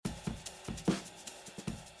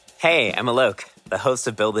Hey, I'm Alok, the host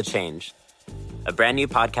of Build the Change, a brand new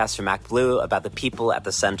podcast from MacBlue about the people at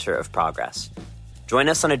the center of progress. Join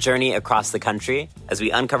us on a journey across the country as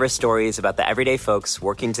we uncover stories about the everyday folks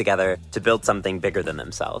working together to build something bigger than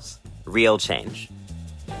themselves, real change.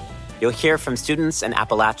 You'll hear from students in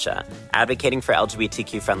Appalachia advocating for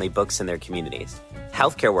LGBTQ-friendly books in their communities,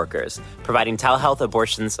 healthcare workers providing telehealth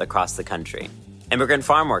abortions across the country, immigrant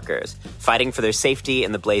farm workers fighting for their safety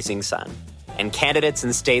in the blazing sun, and candidates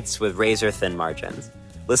in states with razor-thin margins.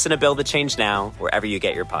 Listen to Build the Change now, wherever you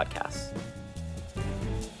get your podcasts.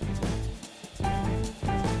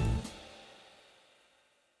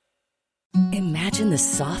 Imagine the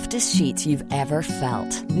softest sheets you've ever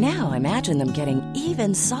felt. Now imagine them getting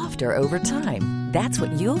even softer over time. That's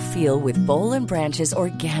what you'll feel with Boll & Branch's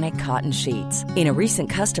organic cotton sheets. In a recent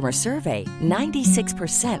customer survey,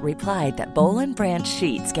 96% replied that Boll & Branch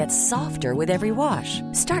sheets get softer with every wash.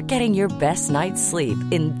 Start getting your best night's sleep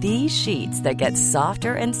in these sheets that get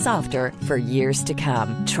softer and softer for years to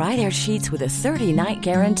come. Try their sheets with a 30-night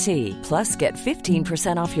guarantee. Plus, get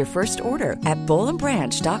 15% off your first order at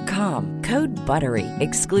bollandbranch.com. Code BUTTERY.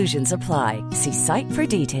 Exclusions apply. See site for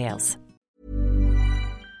details.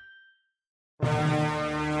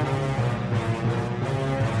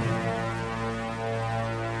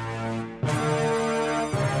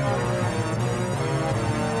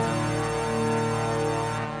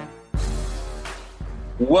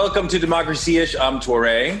 Welcome to Democracy-ish. I'm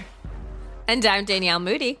Touré. And I'm Danielle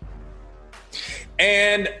Moody.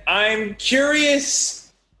 And I'm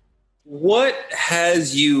curious, what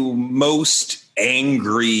has you most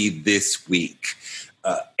angry this week?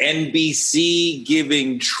 NBC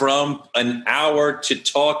giving Trump an hour to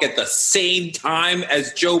talk at the same time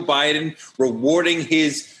as Joe Biden, rewarding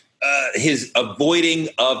his avoiding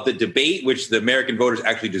of the debate, which the American voters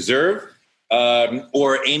actually deserve.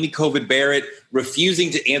 Or Amy Coney Barrett refusing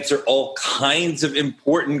to answer all kinds of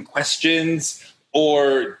important questions,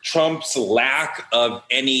 or Trump's lack of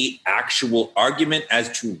any actual argument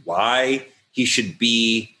as to why he should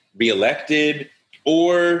be reelected,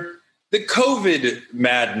 or the COVID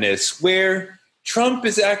madness where Trump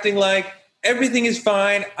is acting like everything is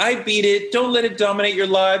fine. I beat it. Don't let it dominate your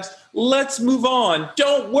lives. Let's move on.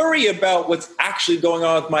 Don't worry about what's actually going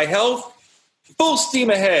on with my health. Full steam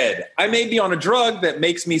ahead. I may be on a drug that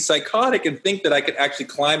makes me psychotic and think that I could actually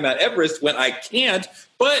climb Mount Everest when I can't,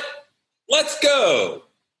 but let's go.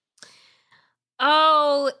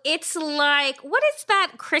 Oh, it's like, what is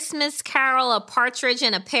that Christmas carol, A Partridge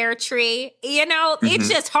in a Pear Tree? You know, It's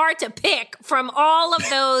just hard to pick from all of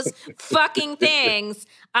those fucking things.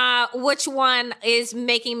 Which one is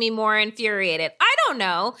making me more infuriated? I don't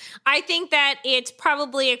know. I think that it's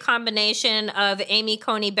probably a combination of Amy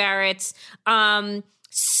Coney Barrett's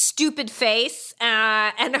stupid face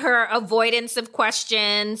and her avoidance of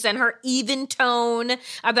questions and her even tone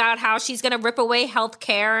about how she's going to rip away health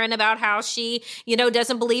care and about how she,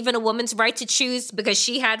 doesn't believe in a woman's right to choose because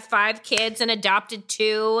she had 5 kids and adopted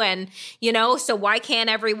 2. And, so why can't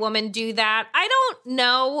every woman do that? I don't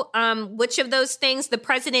know which of those things, the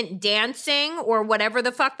president dancing or whatever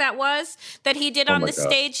the fuck that was that he did on the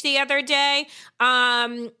stage the other day,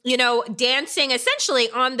 dancing essentially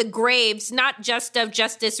on the graves, not just of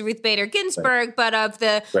Justice Ruth Bader Ginsburg, but of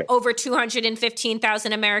the over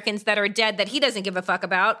 215,000 Americans that are dead that he doesn't give a fuck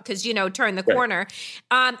about because, turn the corner.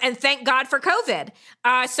 And thank God for COVID.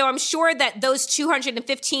 So I'm sure that those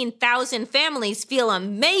 215,000 families feel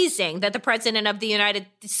amazing that the president of the United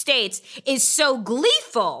States is so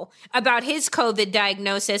gleeful about his COVID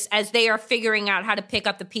diagnosis as they are figuring out how to pick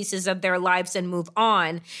up the pieces of their lives and move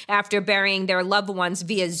on after burying their loved ones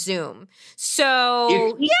via Zoom.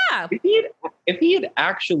 So, If he had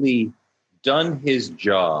actually done his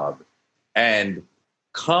job and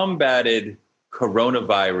combated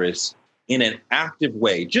coronavirus in an active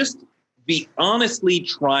way, just be honestly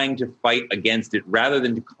trying to fight against it rather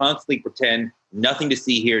than to constantly pretend nothing to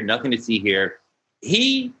see here,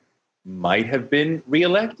 he might have been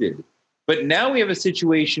reelected. But now we have a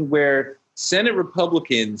situation where Senate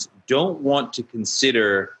Republicans don't want to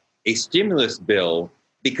consider a stimulus bill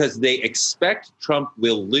because they expect Trump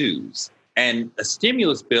will lose. And a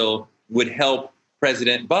stimulus bill would help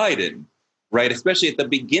President Biden, right? Especially at the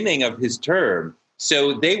beginning of his term.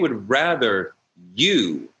 So they would rather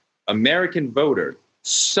you, American voter,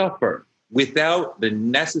 suffer without the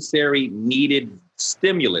necessary needed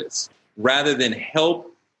stimulus rather than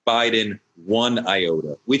help Biden one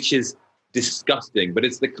iota, which is disgusting. But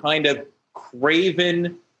it's the kind of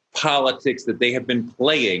craven politics that they have been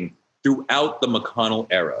playing throughout the McConnell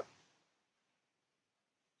era.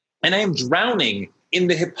 And I am drowning in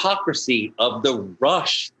the hypocrisy of the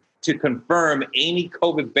rush to confirm Amy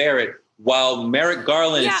Coney Barrett while Merrick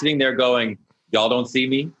Garland is sitting there going, y'all don't see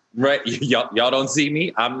me, right? Y'all don't see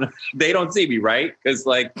me. They don't see me, right? Because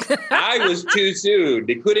like I was too soon.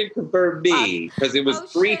 They couldn't confirm me because it was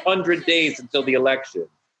 300 days until the election.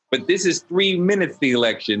 But this is 3 minutes to the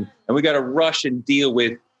election, and we got to rush and deal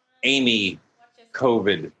with Amy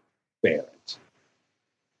Coney Barrett.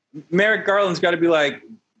 Merrick Garland's got to be like,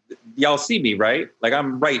 y'all see me, right? Like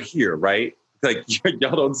I'm right here, right? Like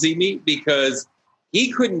y'all don't see me, because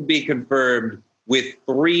he couldn't be confirmed with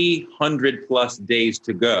 300 plus days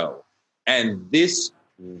to go. And this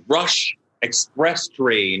rush express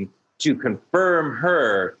train to confirm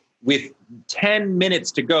her with 10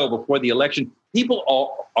 minutes to go before the election, people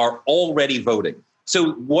are already voting.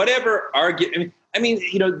 So whatever argument, I mean,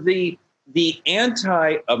 you know, the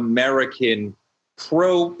anti-American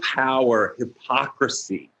pro-power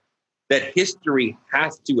hypocrisy that history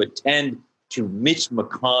has to attend to Mitch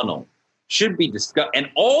McConnell should be discussed. And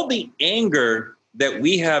all the anger that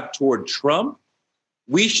we have toward Trump,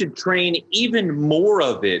 we should train even more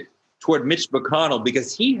of it toward Mitch McConnell,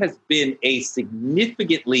 because he has been a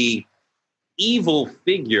significantly evil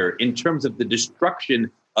figure in terms of the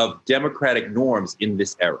destruction of democratic norms in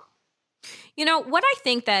this era. You know, what I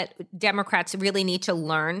think that Democrats really need to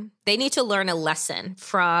learn, they need to learn a lesson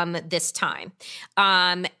from this time.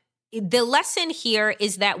 The lesson here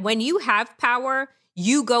is that when you have power,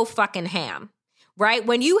 you go fucking ham, right?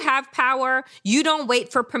 When you have power, you don't wait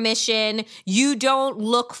for permission. You don't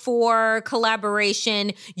look for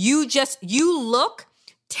collaboration. You look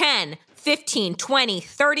 10, 15, 20,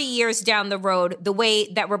 30 years down the road, the way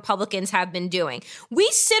that Republicans have been doing. We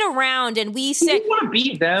sit around and we say, you want to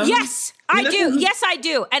beat them? Yes, I do. Yes, I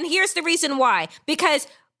do. And here's the reason why. Because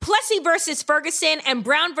Plessy versus Ferguson and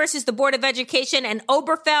Brown versus the Board of Education and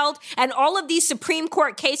Oberfeld and all of these Supreme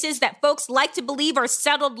Court cases that folks like to believe are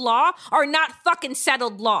settled law are not fucking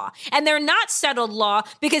settled law. And they're not settled law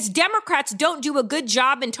because Democrats don't do a good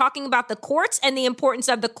job in talking about the courts and the importance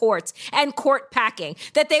of the courts and court packing.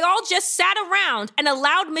 That they all just sat around and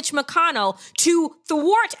allowed Mitch McConnell to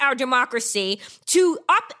thwart our democracy, to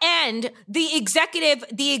upend the executive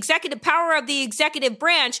power of the executive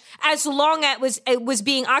branch as long as it was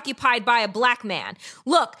being occupied by a black man.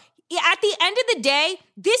 Look, at the end of the day,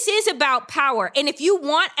 this is about power. And if you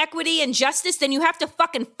want equity and justice, then you have to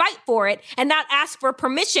fucking fight for it and not ask for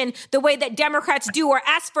permission the way that Democrats do, or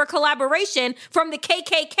ask for collaboration from the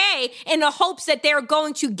KKK in the hopes that they're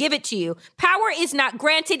going to give it to you. Power is not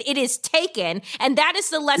granted, it is taken. And that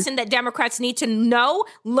is the lesson that Democrats need to know,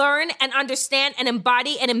 learn, and understand, and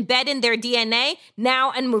embody and embed in their DNA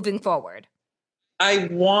now and moving forward. I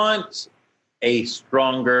want a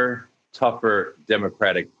stronger, tougher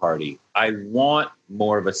Democratic Party. I want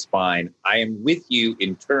more of a spine. I am with you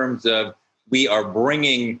in terms of we are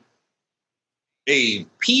bringing a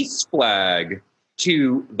peace flag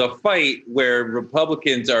to the fight where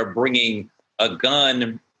Republicans are bringing a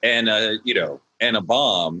gun and a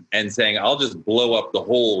bomb and saying, I'll just blow up the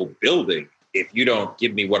whole building if you don't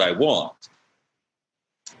give me what I want.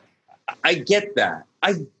 I get that.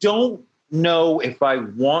 I don't know if I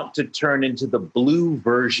want to turn into the blue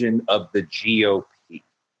version of the GOP.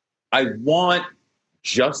 I want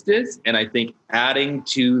justice, and I think adding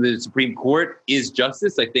to the Supreme Court is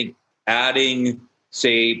justice. I think adding,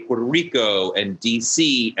 say, Puerto Rico and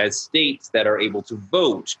DC as states that are able to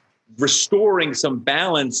vote, restoring some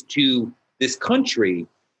balance to this country,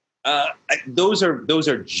 those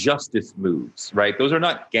are justice moves, right? Those are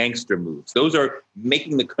not gangster moves. Those are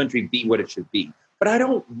making the country be what it should be. But I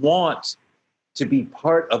don't want to be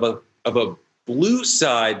part of a blue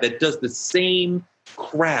side that does the same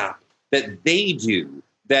crap that they do,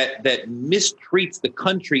 that mistreats the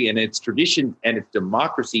country and its tradition and its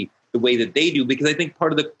democracy the way that they do. Because I think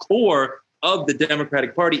part of the core of the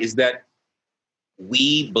Democratic Party is that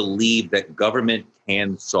we believe that government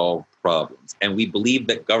can solve problems. And we believe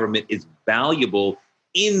that government is valuable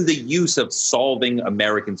in the use of solving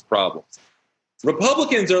Americans' problems.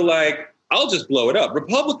 Republicans are like, I'll just blow it up.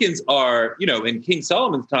 Republicans are, in King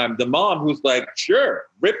Solomon's time, the mom who's like, sure,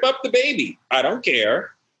 rip up the baby. I don't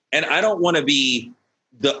care. And I don't want to be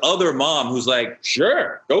the other mom who's like,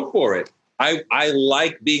 sure, go for it. I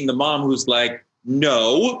like being the mom who's like,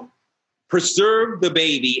 no, preserve the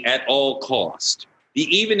baby at all cost.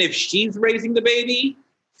 Even if she's raising the baby,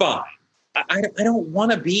 fine. I don't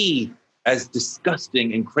want to be as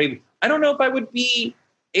disgusting and crazy. I don't know if I would be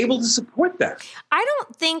able to support that. I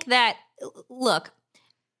don't think that, look,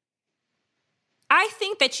 I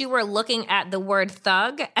think that you were looking at the word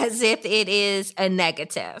thug as if it is a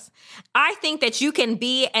negative. I think that you can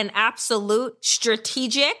be an absolute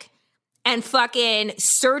strategic and fucking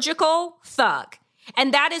surgical thug.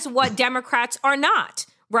 And that is what Democrats are not.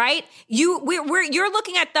 Right? You're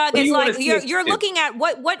looking at thug as like you're looking at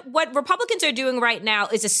what Republicans are doing right now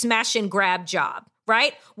is a smash and grab job,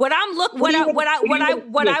 right? What I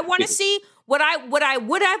want to see. What I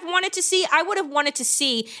would have wanted to see, I would have wanted to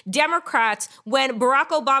see Democrats when Barack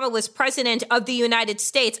Obama was president of the United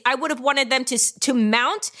States. I would have wanted them to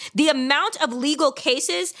mount the amount of legal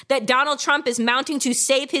cases that Donald Trump is mounting to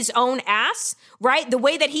save his own ass, right? The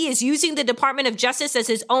way that he is using the Department of Justice as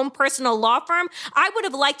his own personal law firm. I would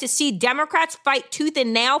have liked to see Democrats fight tooth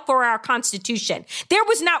and nail for our Constitution. There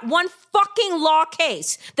was not one fucking law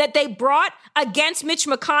case that they brought against Mitch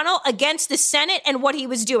McConnell, against the Senate and what he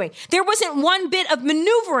was doing. There wasn't one bit of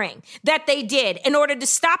maneuvering that they did in order to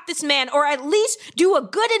stop this man, or at least do a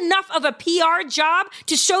good enough of a PR job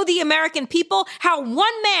to show the American people how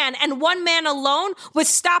one man and one man alone was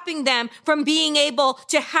stopping them from being able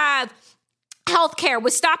to have healthcare,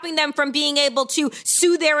 was stopping them from being able to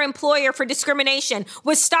sue their employer for discrimination,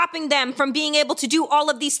 was stopping them from being able to do all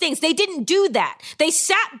of these things. They didn't do that. They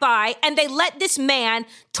sat by and they let this man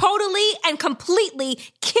totally and completely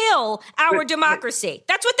kill our democracy.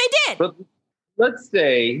 That's what they did. But let's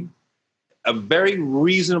say a very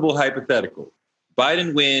reasonable hypothetical.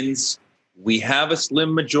 Biden wins. We have a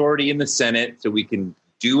slim majority in the Senate, so we can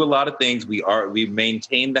do a lot of things. We've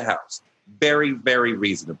maintained the House. Very, very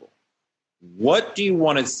reasonable. What do you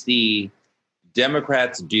want to see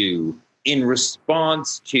Democrats do in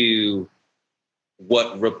response to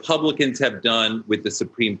what Republicans have done with the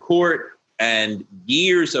Supreme Court and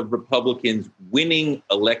years of Republicans winning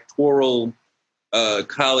electoral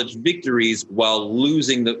college victories while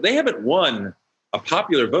losing they haven't won a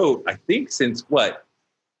popular vote, I think, since what?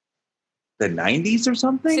 The 90s or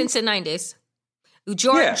something? Since the 90s.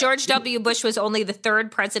 George W. Bush was only the third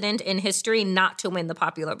president in history not to win the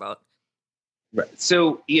popular vote. Right.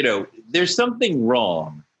 So, there's something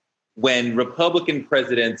wrong when Republican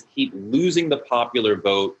presidents keep losing the popular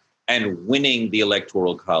vote and winning the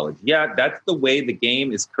electoral college. Yeah, that's the way the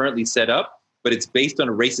game is currently set up, but it's based on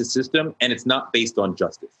a racist system, and it's not based on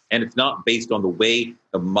justice. And it's not based on the way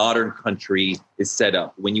the modern country is set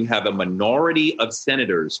up. When you have a minority of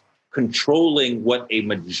senators controlling what a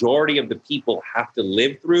majority of the people have to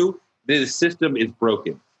live through, the system is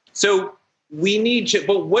broken. So we need to,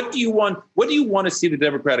 but what do you want to see the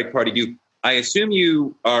Democratic Party do? I assume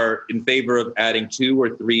you are in favor of adding 2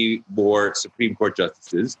 or 3 more Supreme Court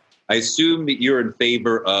justices. I assume that you're in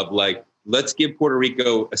favor of let's give Puerto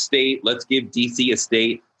Rico a state, let's give DC a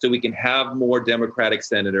state so we can have more Democratic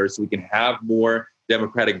senators, so we can have more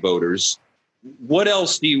Democratic voters. What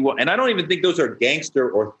else do you want? And I don't even think those are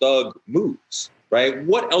gangster or thug moves, right?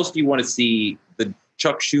 What else do you want to see the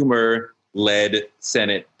Chuck Schumer-led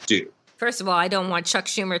Senate do? First of all, I don't want Chuck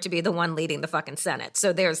Schumer to be the one leading the fucking Senate.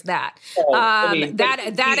 So there's that. That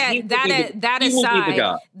aside, he will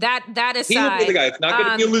be the guy. It's not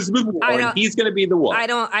going to be Elizabeth Warren. He's going to be the one. I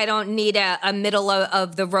don't need a middle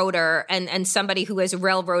of the roader and somebody who has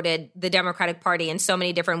railroaded the Democratic Party in so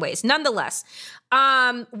many different ways. Nonetheless,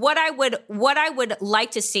 what I would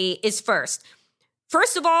like to see is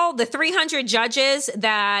First of all, the 300 judges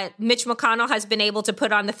that Mitch McConnell has been able to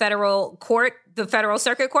put on the federal court, the federal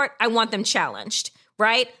circuit court, I want them challenged,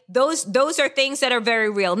 right? Those are things that are very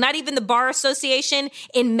real. Not even the Bar Association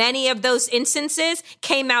in many of those instances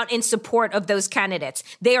came out in support of those candidates.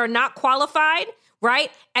 They are not qualified,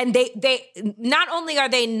 right? And they not only are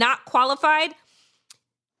they not qualified,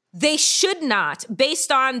 they should not,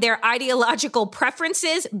 based on their ideological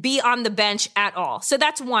preferences, be on the bench at all. So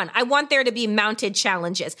that's one. I want there to be mounted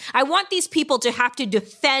challenges. I want these people to have to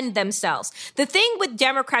defend themselves. The thing with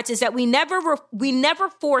Democrats is that we never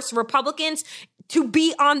force Republicans to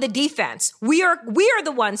be on the defense. We are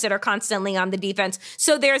the ones that are constantly on the defense.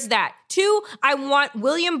 So there's that. 2, I want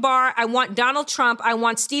William Barr. I want Donald Trump. I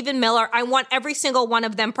want Stephen Miller. I want every single one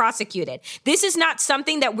of them prosecuted. This is not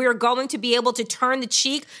something that we're going to be able to turn the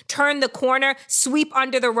cheek, turn the corner, sweep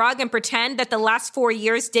under the rug and pretend that the last 4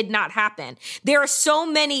 years did not happen. There are so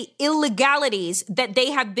many illegalities that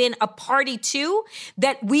they have been a party to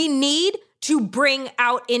that we need to bring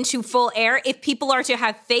out into full air if people are to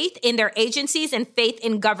have faith in their agencies and faith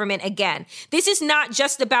in government again. This is not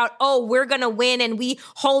just about, we're going to win and we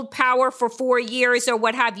hold power for 4 years or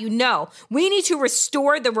what have you. No, we need to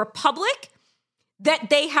restore the republic that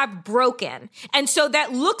they have broken. And so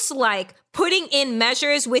that looks like putting in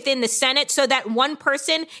measures within the Senate so that one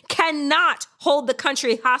person cannot hold the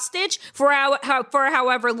country hostage for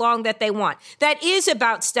however long that they want. That is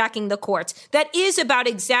about stacking the courts. That is about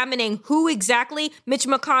examining who exactly Mitch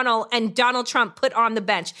McConnell and Donald Trump put on the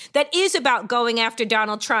bench. That is about going after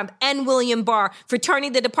Donald Trump and William Barr for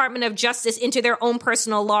turning the Department of Justice into their own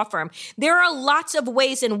personal law firm. There are lots of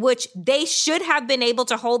ways in which they should have been able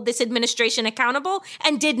to hold this administration accountable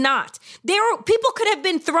and did not. People could have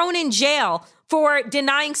been thrown in jail for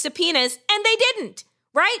denying subpoenas, and they didn't.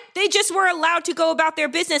 Right? They just were allowed to go about their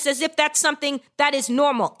business as if that's something that is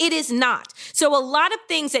normal. It is not. So a lot of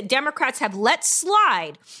things that Democrats have let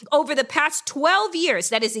slide over the past 12 years,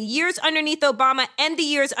 that is the years underneath Obama and the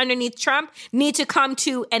years underneath Trump, need to come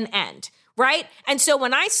to an end. Right? And so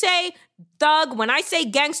when I say thug, when I say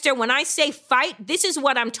gangster, when I say fight, this is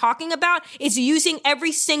what I'm talking about, is using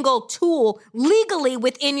every single tool legally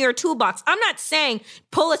within your toolbox. I'm not saying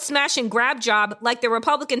pull a smash and grab job like the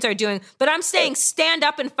Republicans are doing, but I'm saying stand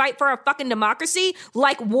up and fight for our fucking democracy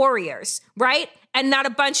like warriors, right? And not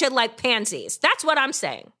a bunch of like pansies. That's what I'm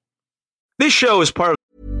saying. This show is part of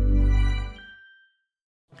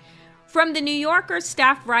From The New Yorker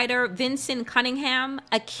staff writer Vincent Cunningham,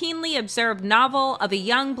 a keenly observed novel of a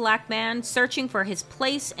young black man searching for his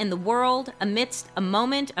place in the world amidst a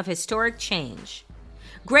moment of historic change.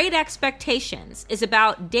 Great Expectations is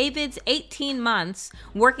about David's 18 months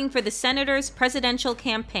working for the senator's presidential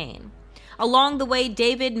campaign. Along the way,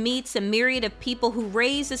 David meets a myriad of people who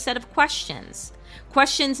raise a set of questions.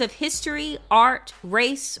 Questions of history, art,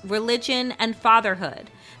 race, religion, and fatherhood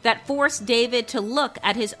that force David to look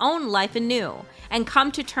at his own life anew and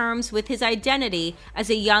come to terms with his identity as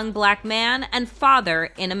a young black man and father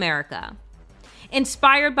in America.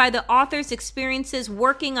 Inspired by the author's experiences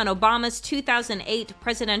working on Obama's 2008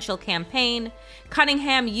 presidential campaign,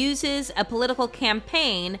 Cunningham uses a political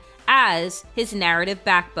campaign as his narrative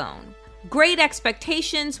backbone. Great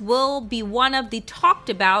Expectations will be one of the talked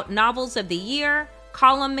about novels of the year,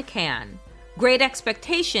 Colum McCann. Great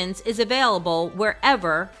Expectations is available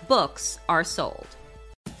wherever books are sold.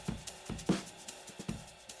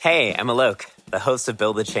 Hey, I'm Alok, the host of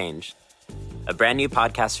Build the Change, a brand new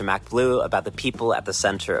podcast from MacBlue about the people at the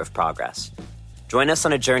center of progress. Join us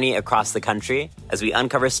on a journey across the country as we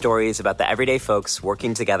uncover stories about the everyday folks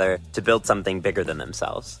working together to build something bigger than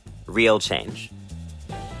themselves. Real change.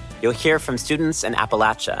 You'll hear from students in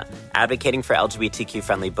Appalachia advocating for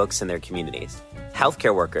LGBTQ-friendly books in their communities,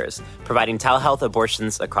 healthcare workers providing telehealth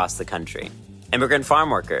abortions across the country, immigrant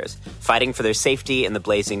farm workers fighting for their safety in the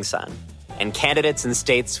blazing sun, and candidates in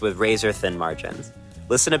states with razor-thin margins.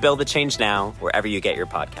 Listen to Build the Change now, wherever you get your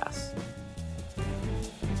podcasts.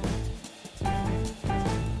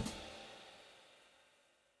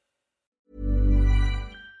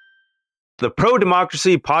 the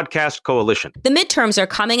Pro-Democracy Podcast Coalition. The midterms are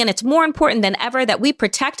coming, and it's more important than ever that we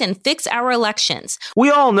protect and fix our elections. We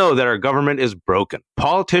all know that our government is broken.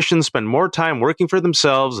 Politicians spend more time working for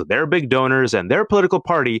themselves, their big donors, and their political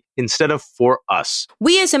party instead of for us.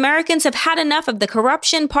 We as Americans have had enough of the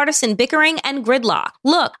corruption, partisan bickering, and gridlock.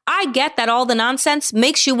 Look, I get that all the nonsense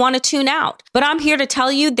makes you want to tune out, but I'm here to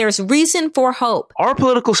tell you there's reason for hope. Our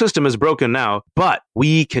political system is broken now, but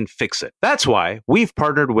we can fix it. That's why we've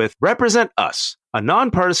partnered with Represent Us, a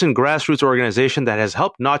nonpartisan grassroots organization that has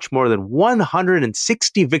helped notch more than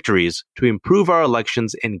 160 victories to improve our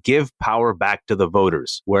elections and give power back to the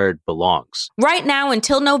voters where it belongs. Right now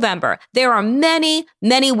until November, there are many,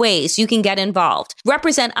 many ways you can get involved.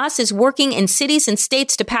 Represent Us is working in cities and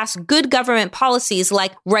states to pass good government policies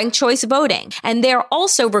like ranked choice voting, and they're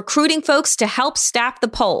also recruiting folks to help staff the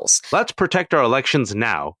polls. Let's protect our elections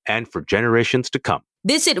now and for generations to come.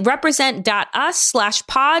 Visit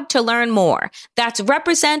represent.us/pod to learn more. That's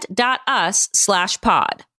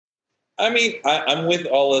represent.us/pod. I mean, I'm with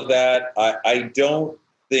all of that. I don't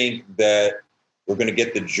think that we're going to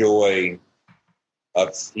get the joy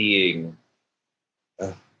of seeing.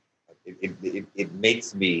 It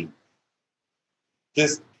makes me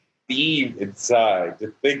just beam inside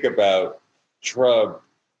to think about Trump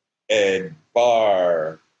and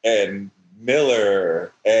Barr and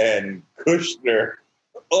Miller and Kushner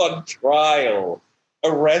on trial,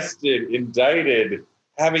 arrested, indicted,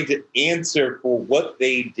 having to answer for what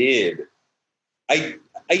they did. I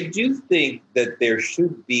do think that there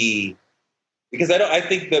should be, because I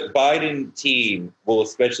think the Biden team will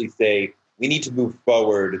especially say we need to move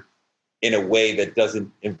forward in a way that doesn't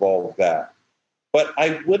involve that. But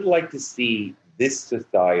I would like to see this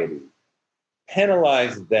society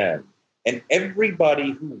penalize them and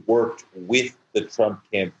everybody who worked with the Trump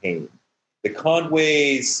campaign. The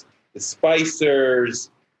Conways, the Spicers,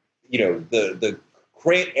 the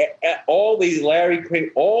all these Larry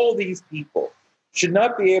Crane, all these people should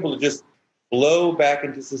not be able to just flow back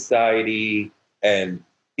into society and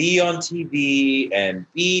be on TV and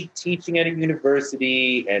be teaching at a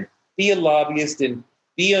university and be a lobbyist and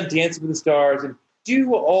be on Dancing with the Stars and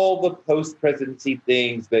do all the post-presidency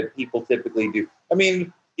things that people typically do. I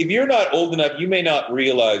mean, if you're not old enough, you may not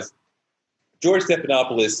realize George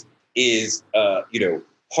Stephanopoulos is,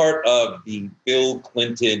 part of the Bill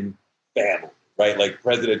Clinton family, right? Like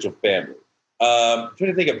presidential family. I'm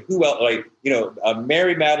trying to think of who else,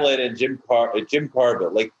 Mary Madeline and Jim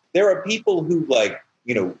Carville. Like, there are people who,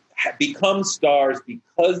 become stars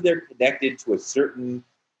because they're connected to a certain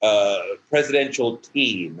presidential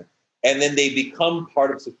team, and then they become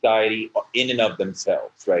part of society in and of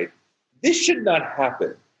themselves, right? This should not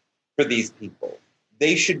happen for these people.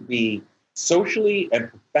 They should be socially and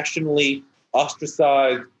professionally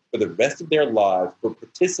ostracized for the rest of their lives for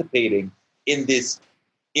participating in this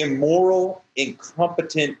immoral,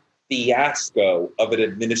 incompetent fiasco of an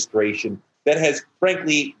administration that has,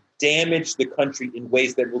 frankly, damaged the country in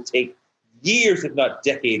ways that will take years, if not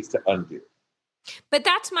decades, to undo. But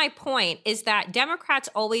that's my point, is that Democrats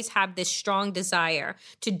always have this strong desire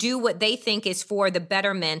to do what they think is for the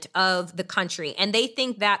betterment of the country. And they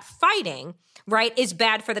think that fighting, right, is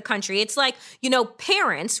bad for the country. It's like,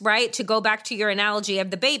 parents, right, to go back to your analogy of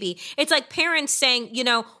the baby, it's like parents saying,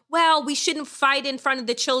 well, we shouldn't fight in front of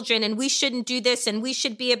the children and we shouldn't do this and we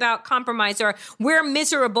should be about compromise, or we're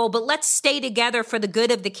miserable, but let's stay together for the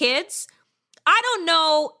good of the kids. I don't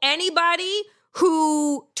know anybody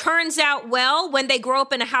who turns out well when they grow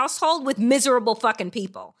up in a household with miserable fucking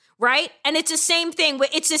people, right? And it's the same thing.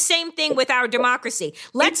 It's the same thing with our democracy.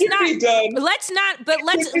 It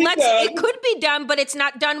could be done, but it's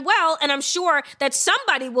not done well. And I'm sure that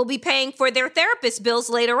somebody will be paying for their therapist bills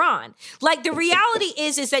later on. Like, the reality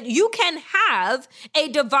is that you can have a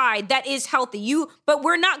divide that is healthy. But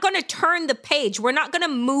we're not going to turn the page. We're not going to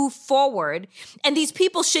move forward. And these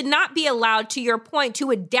people should not be allowed, to your point,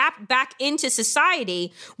 to adapt back into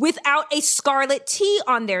society without a scarlet T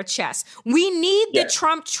on their chest. We need the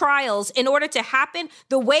Trump trials in order to happen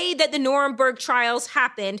the way that the Nuremberg trials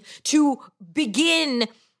happened, to begin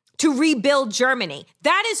to rebuild Germany.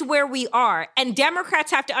 That is where we are. And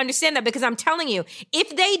Democrats have to understand that, because I'm telling you,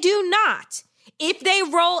 if they do not, if they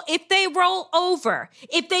roll over,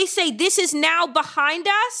 if they say this is now behind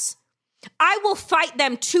us, I will fight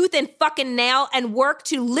them tooth and fucking nail and work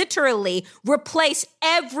to literally replace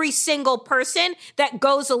every single person that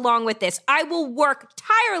goes along with this. I will work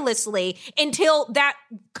tirelessly until that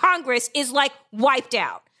Congress is wiped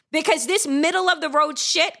out, because this middle of the road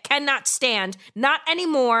shit cannot stand. Not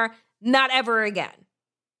anymore. Not ever again.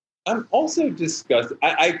 I'm also disgusted.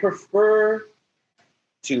 I prefer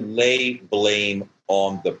to lay blame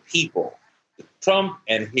on the people. Trump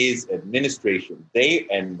and his administration,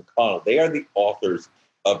 and McConnell, they are the authors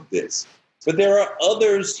of this. But there are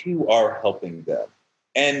others who are helping them.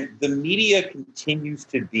 And the media continues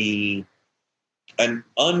to be an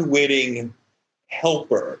unwitting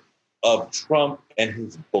helper of Trump and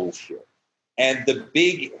his bullshit. And the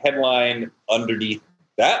big headline underneath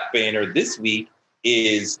that banner this week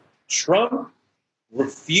is Trump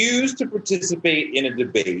refused to participate in a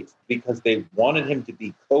debate because they wanted him to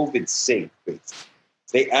be COVID safe, basically.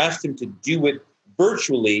 They asked him to do it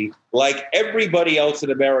virtually, like everybody else in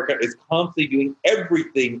America is constantly doing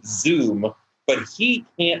everything Zoom, but he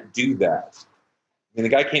can't do that. I mean, the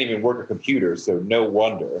guy can't even work a computer, so no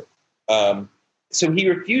wonder. So he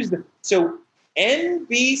refused. So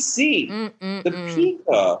NBC, the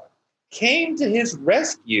Peacock, came to his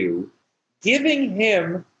rescue, giving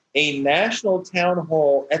him a national town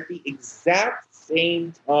hall at the exact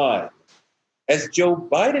same time as Joe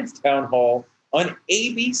Biden's town hall on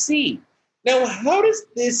ABC. Now, how does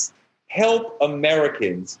this help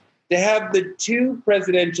Americans to have the two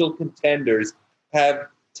presidential contenders have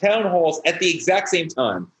town halls at the exact same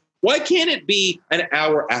time? Why can't it be an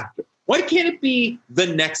hour after? Why can't it be the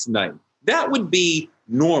next night? That would be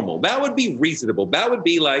normal. That would be reasonable. That would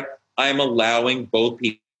be like, I'm allowing both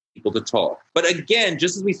people to talk. But again,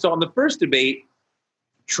 just as we saw in the first debate,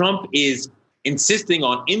 Trump is insisting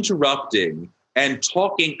on interrupting and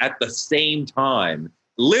talking at the same time,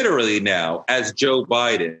 literally now, as Joe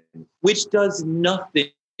Biden, which does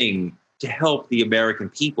nothing to help the American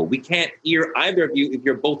people. We can't hear either of you if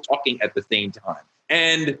you're both talking at the same time.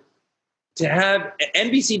 And to have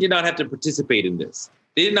NBC did not have to participate in this.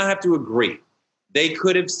 They did not have to agree. They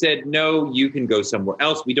could have said, no, you can go somewhere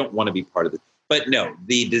else. We don't want to be part of it. But no,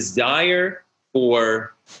 the desire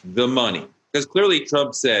for the money, because clearly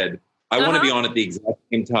Trump said, I want to be on at the exact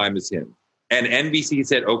same time as him. And NBC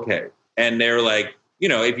said, okay. And they're like,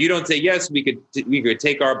 if you don't say yes, we could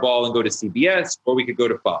take our ball and go to CBS, or we could go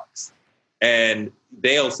to Fox. And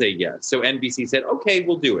they'll say yes. So NBC said, okay,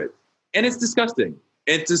 we'll do it. And it's disgusting.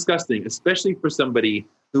 It's disgusting, especially for somebody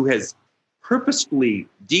who has purposefully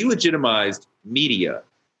delegitimized media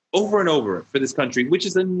over and over for this country, which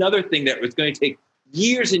is another thing that was going to take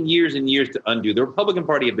years and years and years to undo. The Republican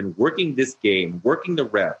Party have been working this game, working the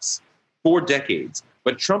refs for decades,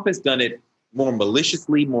 but Trump has done it more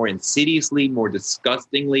maliciously, more insidiously, more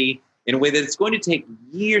disgustingly, in a way that it's going to take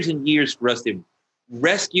years and years for us to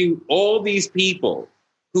rescue all these people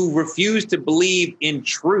who refuse to believe in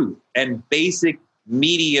truth and basic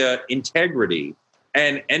media integrity.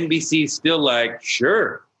 And NBC's still like,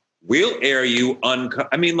 sure, we'll air you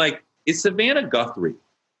is Savannah Guthrie,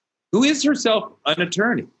 who is herself an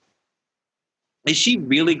attorney, is she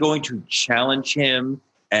really going to challenge him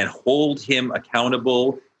and hold him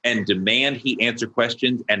accountable and demand he answer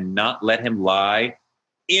questions and not let him lie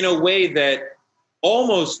in a way that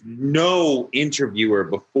almost no interviewer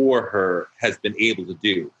before her has been able to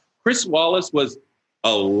do? Chris Wallace was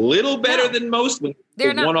a little better than most with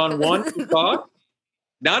the one-on-one for Fox.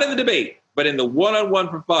 Not in the debate, but in the one-on-one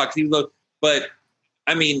for Fox.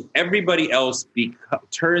 Everybody else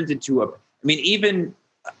turns into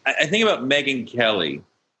I think about Megyn Kelly,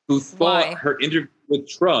 who thought her interview with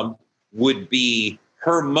Trump would be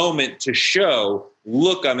her moment to show,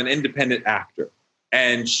 look, I'm an independent actor.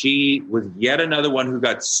 And she was yet another one who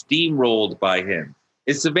got steamrolled by him.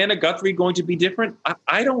 Is Savannah Guthrie going to be different?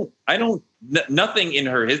 Nothing in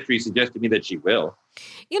her history suggests to me that she will.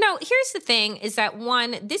 Here's the thing is that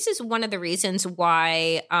this is one of the reasons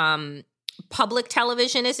why public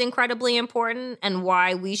television is incredibly important and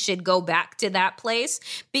why we should go back to that place,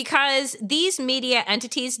 because these media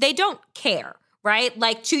entities, they don't care. Right?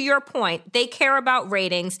 Like, to your point, they care about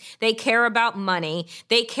ratings. They care about money.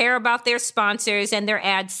 They care about their sponsors and their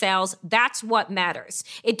ad sales. That's what matters.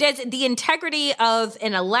 It does the integrity of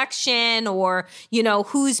an election or,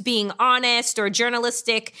 who's being honest or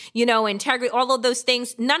journalistic, integrity, all of those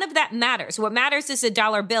things. None of that matters. What matters is a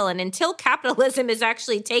dollar bill. And until capitalism is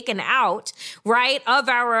actually taken out, right, of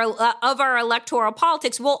our electoral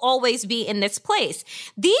politics, we'll always be in this place.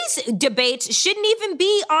 These debates shouldn't even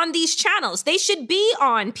be on these channels. They should be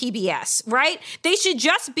on PBS, right? They should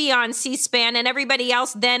just be on C-SPAN, and everybody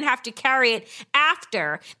else then have to carry it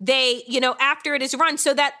after after it is run,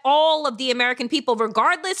 so that all of the American people,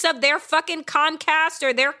 regardless of their fucking Comcast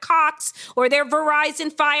or their Cox or their Verizon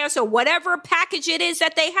Fios or whatever package it is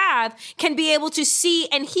that they have, can be able to see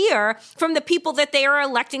and hear from the people that they are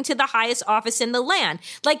electing to the highest office in the land.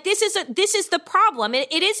 Like, this is the problem. It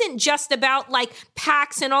isn't just about like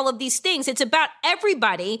PACs and all of these things. It's about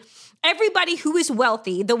everybody who is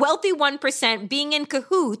wealthy, the wealthy 1%, being in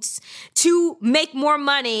cahoots to make more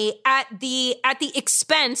money at the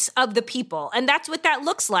expense of the people. And that's what that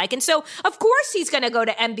looks like. And so, of course, he's going to go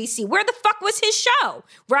to NBC. Where the fuck was his show,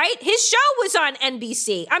 right? His show was on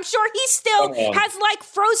NBC. I'm sure he still has like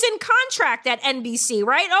frozen contract at NBC,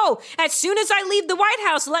 right? Oh, as soon as I leave the White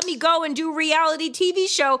House, let me go and do reality TV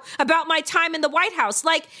show about my time in the White House.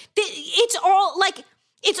 Like,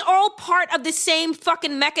 it's all part of the same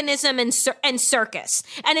fucking mechanism and circus.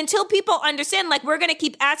 And until people understand, like, we're going to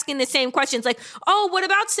keep asking the same questions, like, oh, what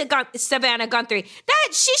about Savannah Guthrie? That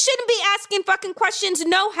she shouldn't be asking fucking questions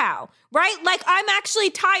no-how, right? Like, I'm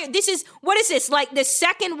actually tired. What is this? Like, the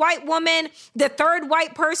second white woman, the third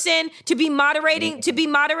white person to be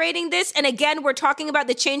moderating this. And again, we're talking about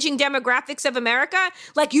the changing demographics of America.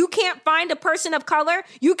 Like, you can't find a person of color.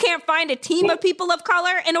 You can't find a team of people of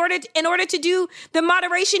color in order to do the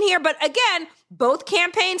moderation here. But again, both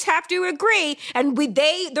campaigns have to agree, and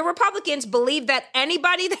the Republicans believe that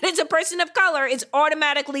anybody that is a person of color is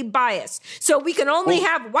automatically biased. So we can only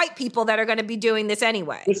have white people that are going to be doing this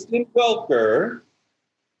anyway. Kristen Welker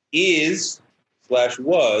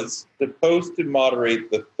was supposed to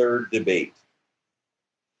moderate the third debate.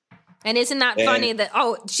 And isn't that funny that,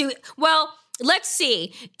 let's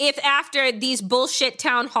see if after these bullshit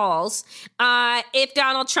town halls, if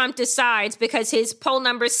Donald Trump decides, because his poll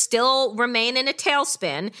numbers still remain in a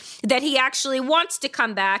tailspin, that he actually wants to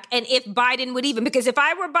come back, and if Biden would even, because if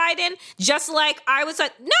I were Biden, just like I was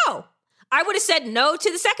like, no, I would have said no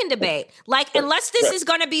to the second debate. Like, unless this is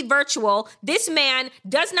going to be virtual, this man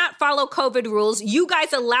does not follow COVID rules. You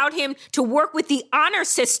guys allowed him to work with the honor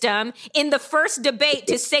system in the first debate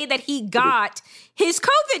to say that he got his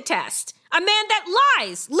COVID test. A man that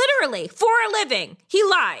lies, literally, for a living. He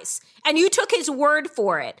lies. And you took his word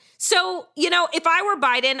for it. So, if I were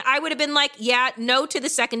Biden, I would have been like, yeah, no to the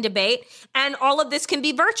second debate. And all of this can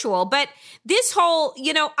be virtual. But this whole,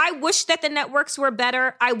 I wish that the networks were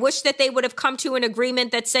better. I wish that they would have come to an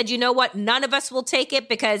agreement that said, you know what, none of us will take it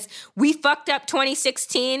because we fucked up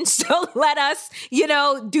 2016. So let us,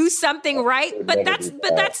 do something right. But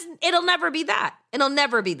it'll never be that. It'll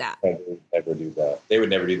never be that. They would never do that. They would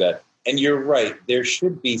never do that. And you're right. There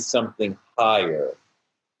should be something higher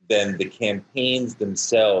than the campaigns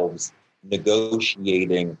themselves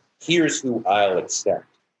negotiating, here's who I'll accept.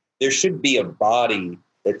 There should be a body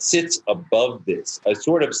that sits above this, a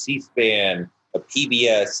sort of C-SPAN, a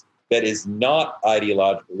PBS that is not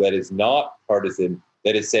ideological, that is not partisan,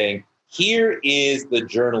 that is saying, here is the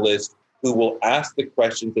journalist who will ask the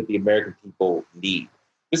questions that the American people need.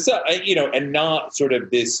 And not sort of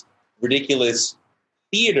this ridiculous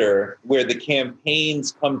theater where the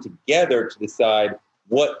campaigns come together to decide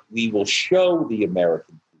what we will show the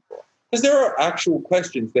American people. Because there are actual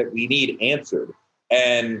questions that we need answered.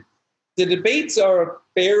 And the debates are a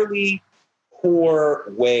fairly poor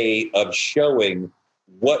way of showing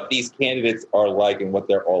what these candidates are like and what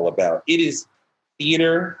they're all about. It is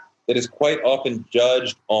theater that is quite often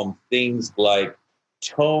judged on things like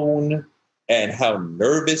tone and how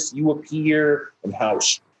nervous you appear and how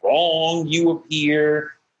strong you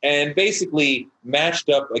appear, and basically matched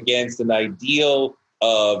up against an ideal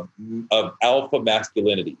of alpha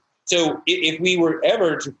masculinity. So if we were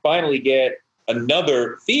ever to finally get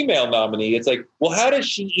another female nominee, it's like, well, how does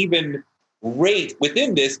she even rate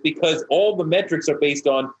within this? Because all the metrics are based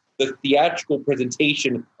on the theatrical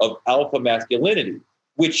presentation of alpha masculinity,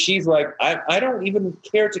 which she's like, I don't even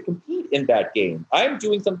care to compete in that game. I'm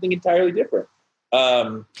doing something entirely different.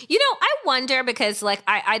 I wonder because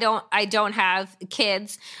I don't have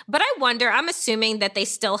kids, but I wonder, I'm assuming that they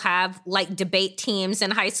still have like debate teams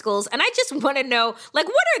in high schools. And I just want to know, like,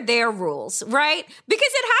 what are their rules, right?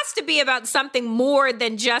 Because it has to be about something more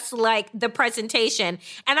than just like the presentation.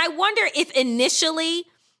 And I wonder if initially,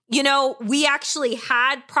 we actually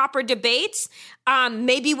had proper debates,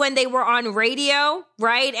 maybe when they were on radio,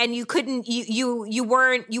 right? And you couldn't, you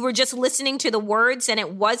were just listening to the words and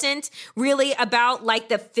it wasn't really about like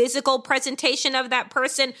the physical presentation of that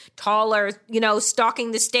person, taller,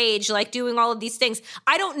 stalking the stage, like doing all of these things.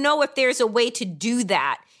 I don't know if there's a way to do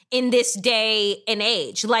that in this day and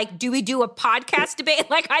age. Like, do we do a podcast debate?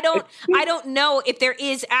 Like, I don't know if there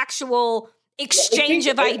is actual exchange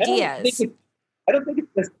of ideas. I don't think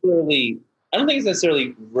it's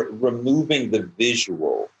necessarily removing the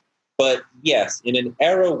visual, but yes, in an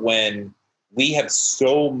era when we have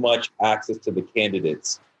so much access to the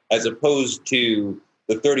candidates, as opposed to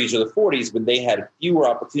the 30s or the 40s when they had fewer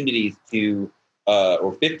opportunities to,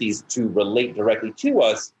 or 50s to relate directly to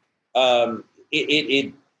us,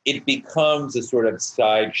 it becomes a sort of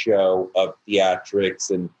sideshow of theatrics,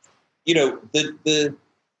 and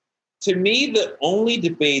to me, the only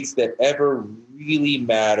debates that ever really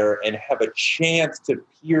matter and have a chance to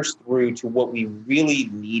pierce through to what we really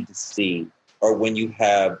need to see are when you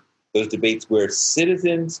have those debates where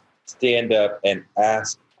citizens stand up and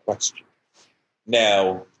ask questions.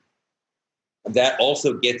 Now, that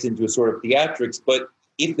also gets into a sort of theatrics, but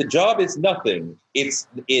if the job is nothing, it's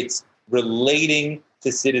relating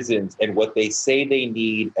to citizens and what they say they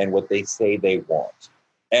need and what they say they want.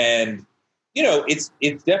 And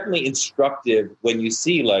it's definitely instructive when you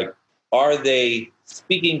see, like, are they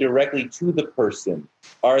speaking directly to the person?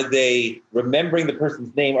 Are they remembering the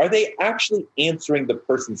person's name? Are they actually answering the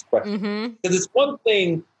person's question? Because it's one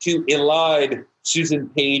thing to elide Susan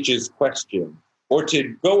Page's question or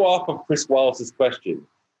to go off of Chris Wallace's question.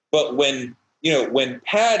 But when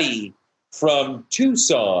Patty from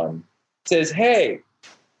Tucson says, hey,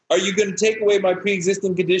 are you going to take away my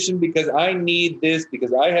pre-existing condition because I need this,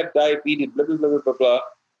 because I have diabetes, blah, blah, blah, blah, blah, blah.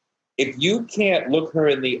 If you can't look her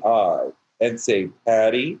in the eye and say,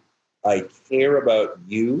 Patty, I care about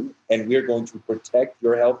you and we're going to protect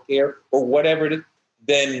your health care or whatever it is,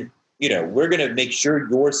 then, we're going to make sure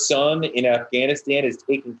your son in Afghanistan is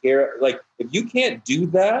taken care of. Like, if you can't do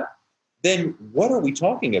that, then what are we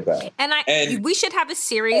talking about? And we should have a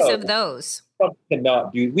series of those.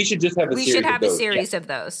 Cannot do. We should just have a series. We should have a series of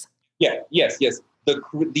those. Yeah. Yes. The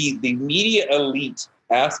media elite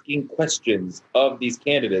asking questions of these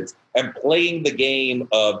candidates and playing the game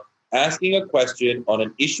of asking a question on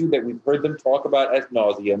an issue that we've heard them talk about ad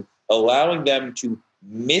nauseum, allowing them to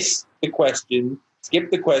miss the question,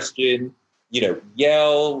 skip the question,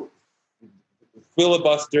 yell,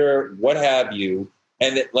 filibuster, what have you,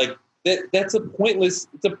 and that's a pointless.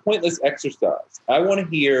 It's a pointless exercise. I want to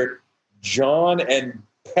hear John and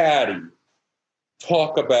Patty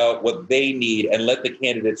talk about what they need and let the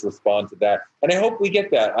candidates respond to that. And I hope we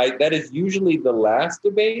get that. That is usually the last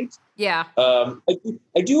debate. Yeah.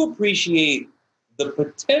 I do appreciate the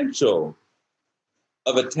potential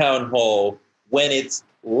of a town hall when it's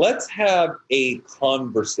let's have a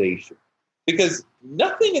conversation. Because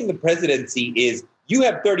nothing in the presidency is you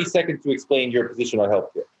have 30 seconds to explain your position on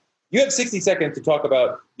healthcare. You have 60 seconds to talk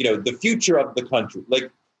about, the future of the country.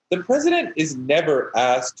 Like, the president is never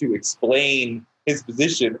asked to explain his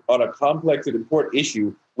position on a complex and important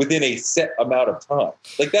issue within a set amount of time.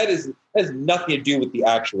 Like, that has nothing to do with the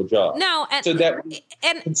actual job. No, so that we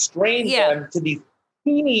constrain them to these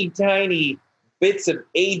teeny tiny bits of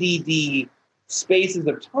ADD spaces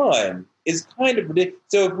of time is kind of ridiculous.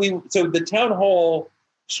 So the town hall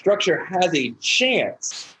structure has a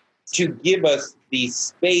chance to give us the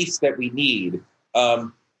space that we need.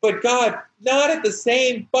 But God, not at the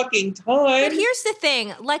same fucking time. But here's the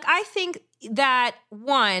thing. Like, I think that,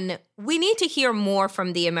 one, we need to hear more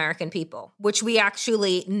from the American people, which we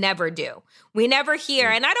actually never do. We never hear,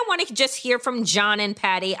 and I don't want to just hear from John and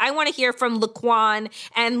Patty. I want to hear from Laquan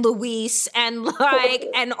and Luis and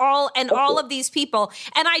all of these people.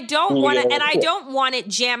 And I don't want it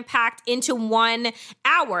jam packed into 1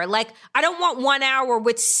 hour. Like, I don't want 1 hour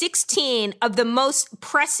with 16 of the most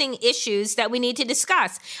pressing issues that we need to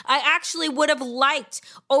discuss. I actually would have liked,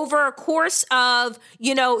 over a course of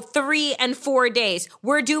 3 and 4 days,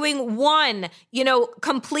 we're doing one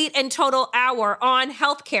complete and total hour on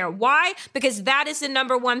healthcare. Why? Because that is the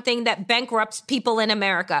number one thing that bankrupts people in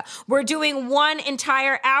America. We're doing one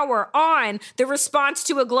entire hour on the response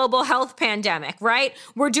to a global health pandemic, right?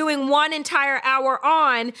 We're doing one entire hour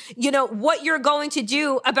on, what you're going to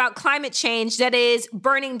do about climate change that is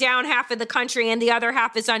burning down half of the country and the other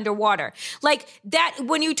half is underwater. Like that,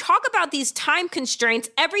 when you talk about these time constraints,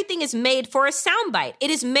 everything is made for a soundbite. It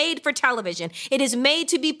is made for television. It is made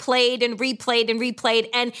to be played and replayed and replayed,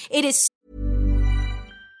 and it is.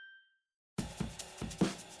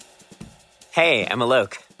 Hey, I'm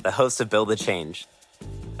Alok, the host of Build the Change,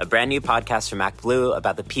 a brand new podcast from MacBlue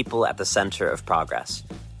about the people at the center of progress.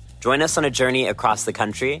 Join us on a journey across the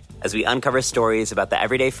country as we uncover stories about the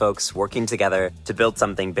everyday folks working together to build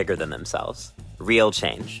something bigger than themselves, real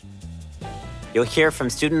change. You'll hear from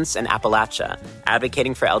students in Appalachia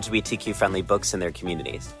advocating for LGBTQ-friendly books in their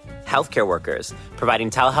communities, healthcare workers providing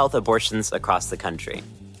telehealth abortions across the country,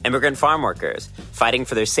 immigrant farm workers fighting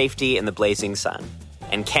for their safety in the blazing sun,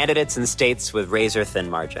 and candidates in states with razor-thin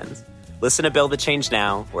margins. Listen to Build the Change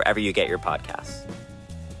now, wherever you get your podcasts.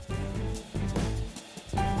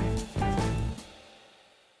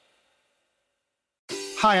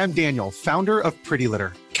 Hi, I'm Daniel, founder of Pretty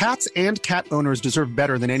Litter. Cats and cat owners deserve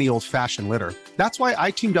better than any old-fashioned litter. That's why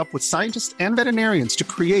I teamed up with scientists and veterinarians to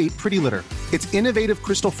create Pretty Litter. Its innovative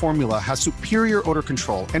crystal formula has superior odor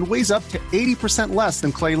control and weighs up to 80% less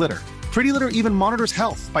than clay litter. Pretty Litter even monitors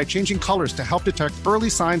health by changing colors to help detect early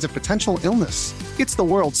signs of potential illness. It's the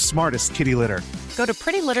world's smartest kitty litter. Go to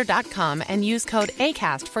prettylitter.com and use code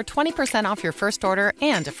ACAST for 20% off your first order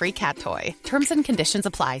and a free cat toy. Terms and conditions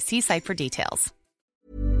apply. See site for details.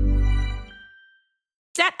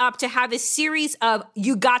 Set up to have a series of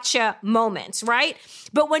you gotcha moments, right?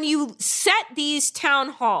 But when you set these town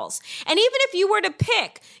halls, and even if you were to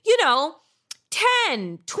pick,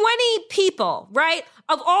 10, 20 people, right,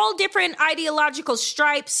 of all different ideological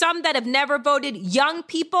stripes, some that have never voted, young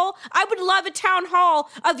people, I would love a town hall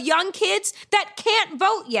of young kids that can't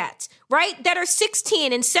vote yet, right, that are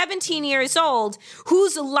 16 and 17 years old,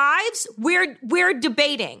 whose lives we're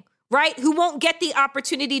debating, right, who won't get the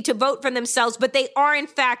opportunity to vote for themselves, but they are, in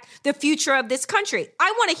fact, the future of this country.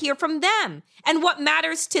 I want to hear from them and what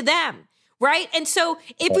matters to them. Right? And so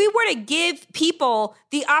if we were to give people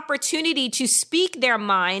the opportunity to speak their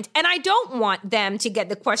mind, and I don't want them to get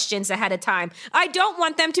the questions ahead of time. I don't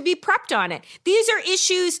want them to be prepped on it. These are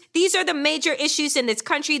issues. These are the major issues in this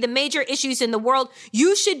country, the major issues in the world.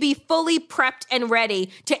 You should be fully prepped and ready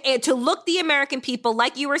to look the American people,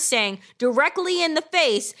 like you were saying, directly in the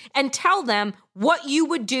face and tell them what you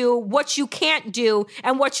would do, what you can't do,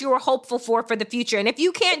 and what you are hopeful for the future. And if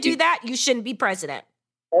you can't do that, you shouldn't be president.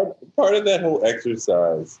 Part of that whole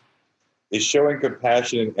exercise is showing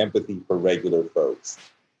compassion and empathy for regular folks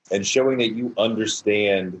and showing that you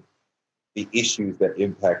understand the issues that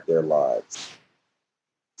impact their lives.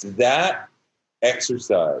 That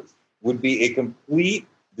exercise would be a complete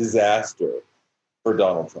disaster for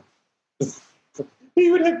Donald Trump.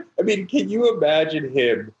 He would have, can you imagine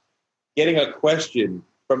him getting a question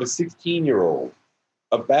from a 16-year-old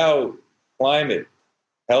about climate,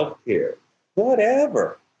 healthcare,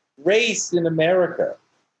 whatever, race in America,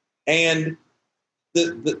 And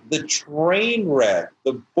the train wreck,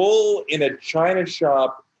 the bull in a china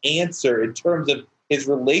shop answer in terms of his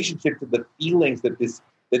relationship to the feelings that this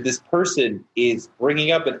person is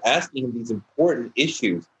bringing up and asking him these important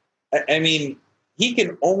issues. I mean, he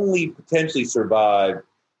can only potentially survive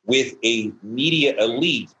with a media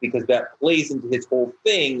elite because that plays into his whole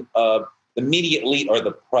thing of the media elite are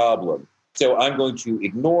the problem. So I'm going to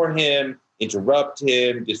ignore him, interrupt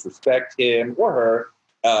him, disrespect him or her.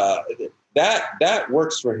 That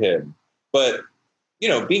works for him. But,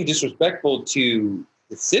 being disrespectful to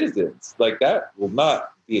the citizens, like that will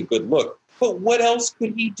not be a good look. But what else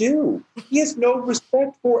could he do? He has no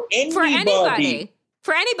respect for anybody.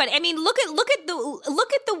 For anybody. I mean, look at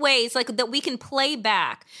the ways like that we can play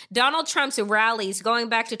back Donald Trump's rallies going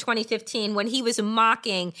back to 2015 when he was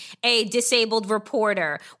mocking a disabled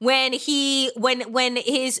reporter, when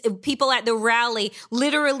his people at the rally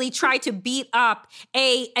literally tried to beat up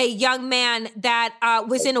a young man that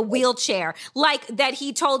was in a wheelchair, like that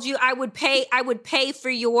he told you I would pay for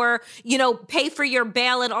your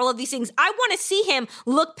bail and all of these things. I want to see him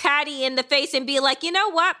look Patty in the face and be like, you know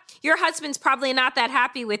what? Your husband's probably not that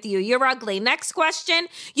happy with you. You're ugly. Next question.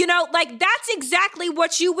 That's exactly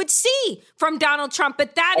what you would see from Donald Trump,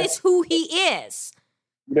 but that is who he is.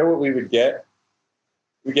 You know what we would get?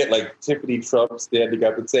 We get like Tiffany Trump standing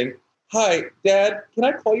up and saying, "Hi, Dad, can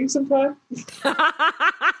I call you sometime? Can I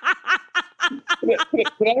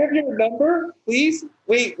have your number, please?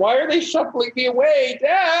 Wait, why are they shuffling me away,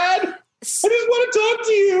 Dad? I just want to talk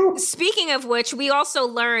to you." Speaking of which, we also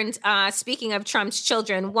learned, speaking of Trump's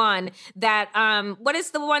children, one, that, what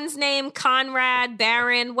is the one's name? Conrad,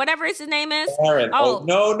 Barron, whatever his name is? Barron. Oh,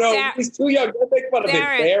 no. He's too young. Don't make fun of him.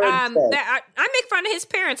 Barron. I make fun of his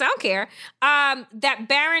parents. I don't care. That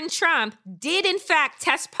Barron Trump did, in fact,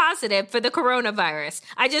 test positive for the coronavirus.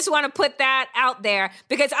 I just want to put that out there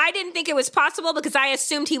because I didn't think it was possible because I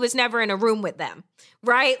assumed he was never in a room with them.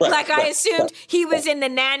 Right? I assumed he was in the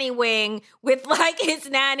nanny wing with like his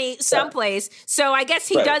nanny someplace. So I guess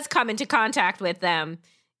he does come into contact with them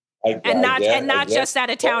and not just at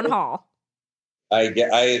a town hall.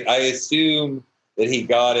 I assume that he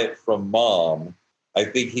got it from Mom. I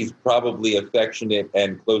think he's probably affectionate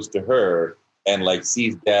and close to her and like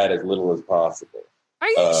sees Dad as little as possible. Are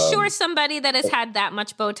you sure somebody that has had that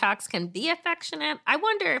much Botox can be affectionate? I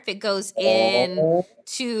wonder if it goes in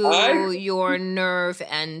to your nerve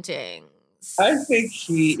endings. I think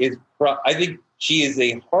she is. I think she is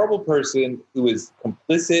a horrible person who is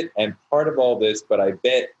complicit and part of all this. But I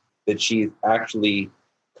bet that she is actually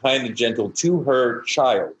kind of gentle to her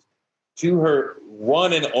child, to her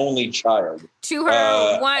one and only child, to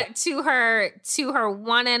her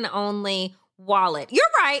one and only wallet. You're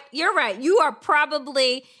right. You are probably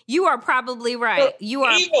right. You are probably right.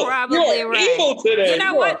 Evil today. You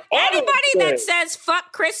know what? Anybody that says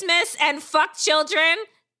fuck Christmas and fuck children,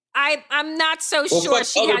 I'm not so sure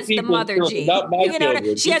she has the mother gene.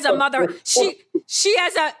 She has a mother. She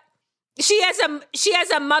has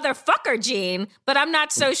a motherfucker gene, but I'm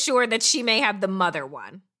not so sure that she may have the mother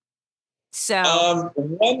one. So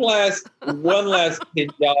one last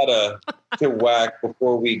pinata to whack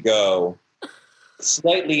before we go.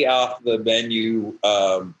 Slightly off the menu,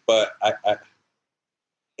 but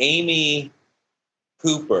Amy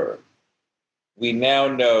Cooper. We now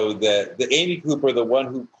know that the Amy Cooper, the one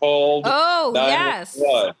who called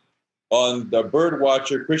 911 on the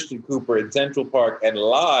birdwatcher Christian Cooper in Central Park and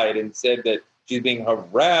lied and said that she's being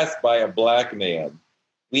harassed by a black man.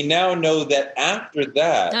 We now know that after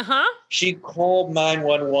that, she called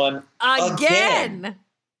 911 again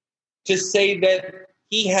to say that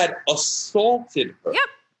he had assaulted her. Yep.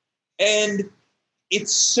 And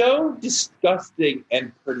it's so disgusting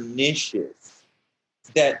and pernicious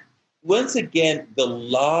that, once again, the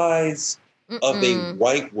lies of a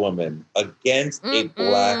white woman against a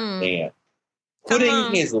black man,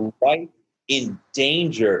 putting his life in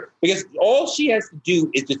danger, because all she has to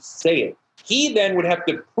do is just say it. He then would have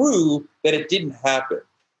to prove that it didn't happen.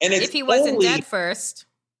 And it's if he wasn't dead first.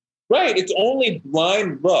 Right. It's only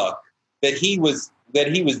blind luck that he was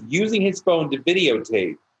using his phone to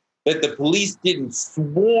videotape, that the police didn't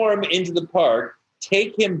swarm into the park,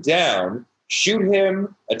 take him down, shoot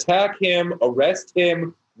him, attack him, arrest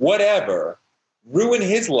him, whatever, ruin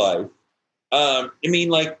his life.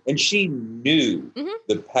 And she knew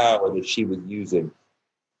the power that she was using.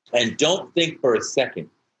 And don't think for a second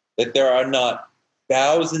that there are not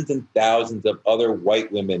thousands and thousands of other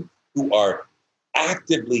white women who are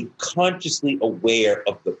actively, consciously aware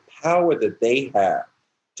of the power that they have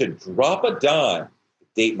to drop a dime, to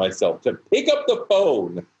date myself, to pick up the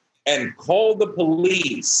phone and call the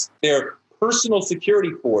police. They're personal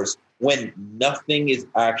security force when nothing is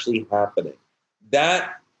actually happening.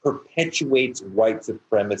 That perpetuates white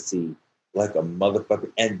supremacy like a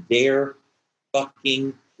motherfucker. And their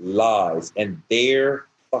fucking lies and their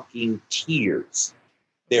fucking tears,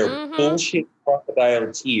 their bullshit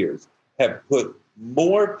crocodile tears, have put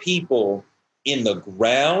more people in the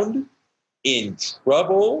ground, in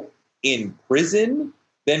trouble, in prison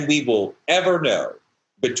than we will ever know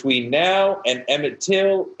between now and Emmett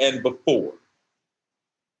Till and before.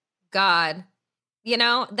 God,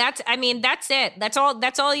 that's it.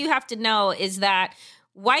 That's all you have to know is that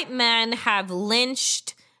white men have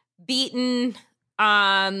lynched, beaten,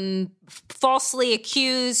 falsely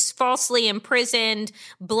accused, falsely imprisoned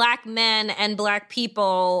Black men and Black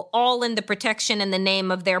people, all in the protection in the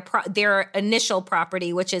name of their initial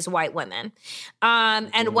property, which is white women.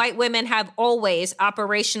 And white women have always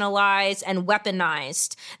operationalized and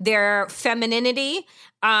weaponized their femininity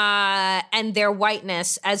and their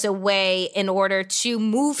whiteness as a way in order to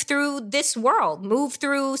move through this world, move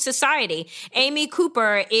through society. Amy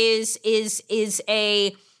Cooper is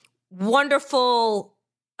a wonderful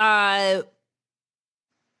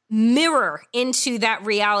mirror into that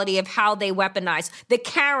reality of how they weaponize the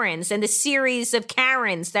Karens and the series of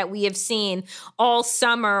Karens that we have seen all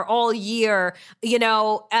summer, all year,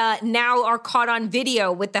 now are caught on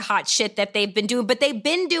video with the hot shit that they've been doing. But they've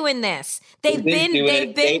been doing this. They've been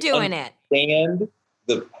doing it. Understand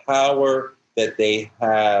the power that they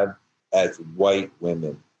have as white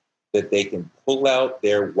women, that they can pull out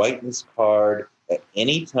their whiteness card at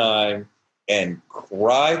any time and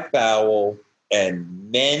cry foul,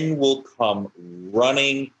 and men will come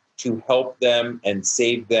running to help them and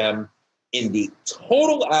save them in the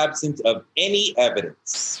total absence of any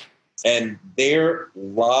evidence. And their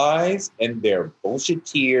lies and their bullshit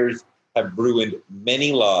tears have ruined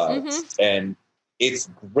many lives. And it's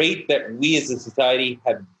great that we as a society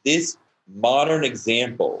have this modern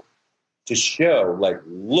example to show, like,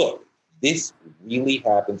 look, this really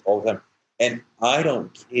happens all the time. And I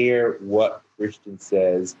don't care what Christian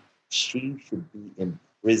says. She should be in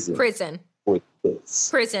prison for this.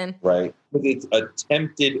 Prison. Right? Because it's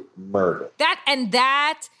attempted murder.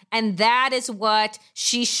 That is what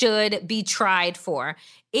she should be tried for.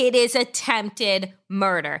 It is attempted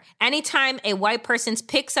murder. Anytime a white person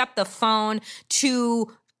picks up the phone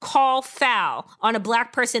to call foul on a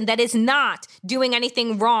Black person that is not doing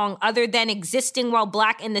anything wrong other than existing while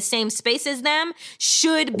Black in the same space as them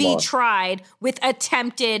should be tried with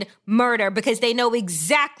attempted murder, because they know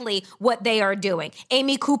exactly what they are doing.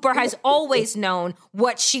 Amy Cooper has always known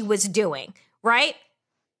what she was doing, right?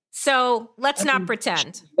 So let's not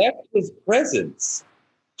pretend. She left his presence.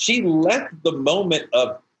 She left the moment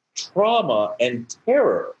of trauma and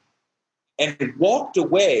terror and walked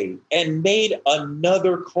away and made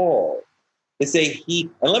another call to say and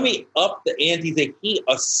let me up the ante, say he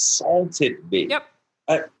assaulted me.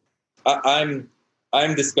 Yep.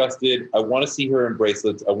 I'm disgusted. I want to see her in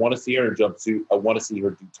bracelets. I want to see her in a jumpsuit. I want to see her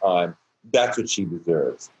do time. That's what she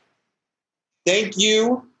deserves. Thank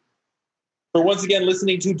you for once again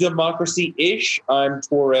listening to Democracy-ish. I'm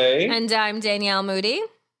Touré. And I'm Danielle Moody.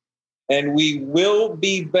 And we will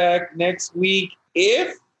be back next week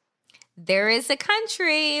if there is a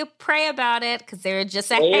country. Pray about it, because there are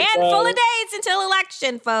just a handful of days until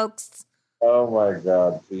election, folks. Oh, my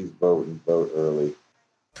God. Please vote and vote early.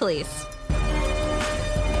 Please.